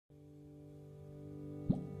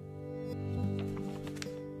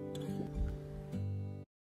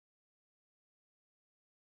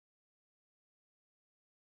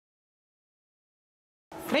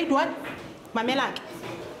Grade 1 mamela ke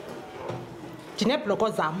ndinebloko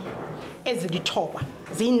zam ezilithoba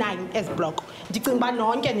ziyi-9 ezibloko ndicinga uba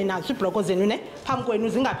nonke ninazo ibloko zenu ne phambi kwenu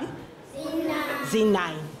zingaphi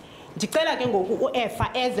ziyi-9 ndicela ke ngoku uEfa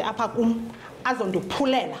eze apha kum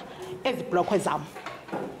azondiphulela ezi bloko zam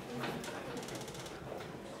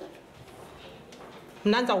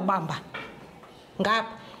mna ndizawubamba ngapha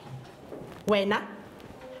wena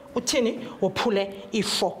uthini wophule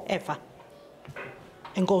i-4 Efa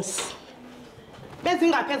enkosi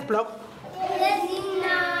bezingaphi ezi bloko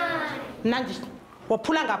mna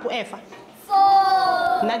wophula ngaphi uEfa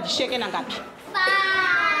 4 mna ndishiyeke nangaphi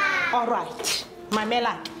 5 alright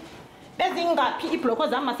mamela ke bezingaphi ibloko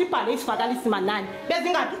zam masibhale isivakalisi manani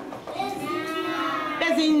bezingaphi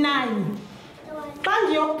beziyi-9 xa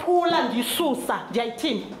ndiyophula ndisusa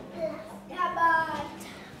ndiyayithini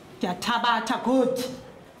ndiyathabatha good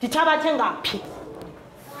ndithabathe ngaphi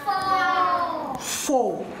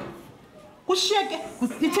 4 kushiyeke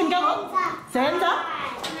ndithini ke ngoku zenza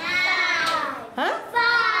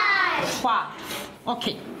 5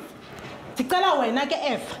 okay ndicela wena ke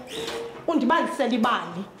Efa undibalisele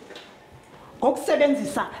ibali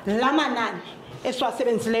ngokusebenzisa la manani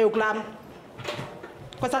esiwasebenzisileyo kulam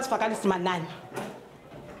kwesasivakalisi manani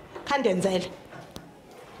khandenzele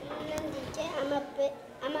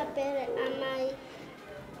amapere amayi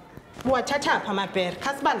buwathatha apha amapere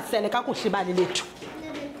khasibalisele kakuhle ibali lethu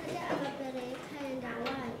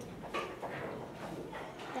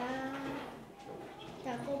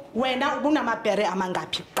wena ubunamapere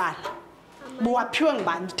amangaphi kuqala buwaphiwe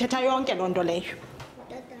ngubani ndithetha yonke loo nto leyo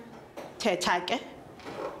thetha ke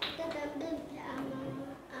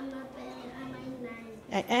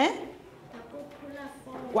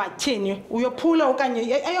wathini uyophula okanye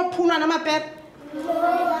eyophulwa namapere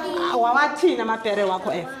wawathini amapere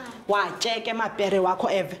wakho Eva watyeke amapere wakho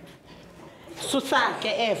Eva susa ke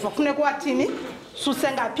Eva funeka wathini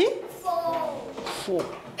suse ngaphi 4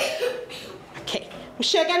 okay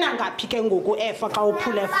ushiyeke nangaphi ke ngoku Eva xa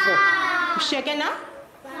uphule 4 ushiyeke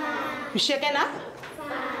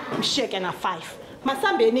na 5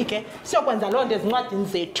 masambeni ke siyokwenza loo nto ezincwadini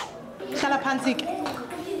zethu hlala phantsi ke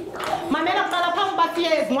mamela kuqala phambi uba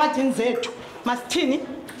siye ezincwadini zethu masithini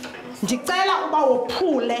ndicela uba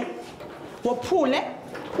wophule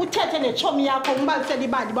uthethe netshomi yakho umbalisele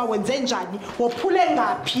ibali uba wenze njani wophule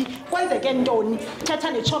ngaphi kwenzeke ntoni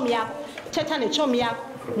thetha netshomi yakho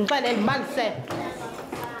ndixelele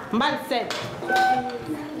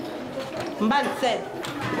mbalisele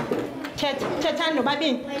thetha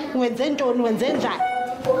nobabini wenze ntoni wenze njani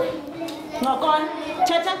ngokona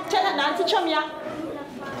thetha nantsi itshomi yakho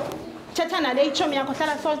thetha nale itshomi yakho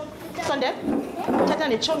hlala sondela thetha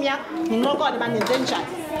netshomi yakho nincokole uba nenze njani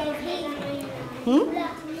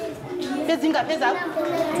ezingaphi ezakho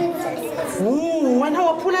wena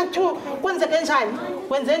wophula 2 kwenzeke njani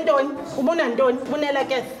wenze ntoni ubona ntoni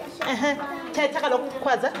ubunelekese thetha kaloku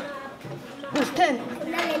khwaza uzitheni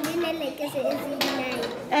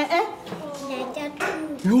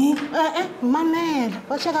mamela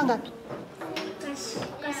washiyeka ngaphi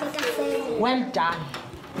well done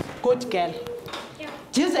good girl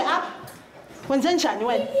jize apha wenze njani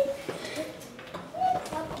wena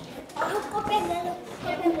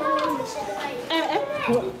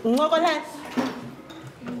ncokolani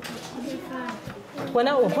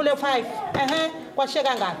wena uphule 5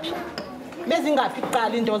 kwashiyeka ngaphi bezingaphi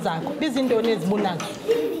kuqala into zakho bizintoni ezibunazo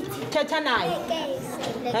thetha naye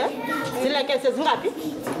zilekese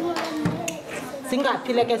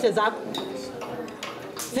zingaphi lekese zakho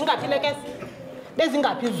zingaphi lekese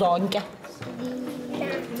bezingaphi zonke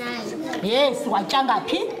yes watya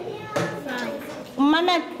ngaphi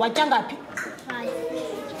umamela watya ngaphi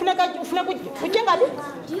funeka utye ngaphi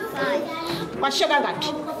kwashiyeka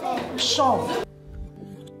ngaphi sure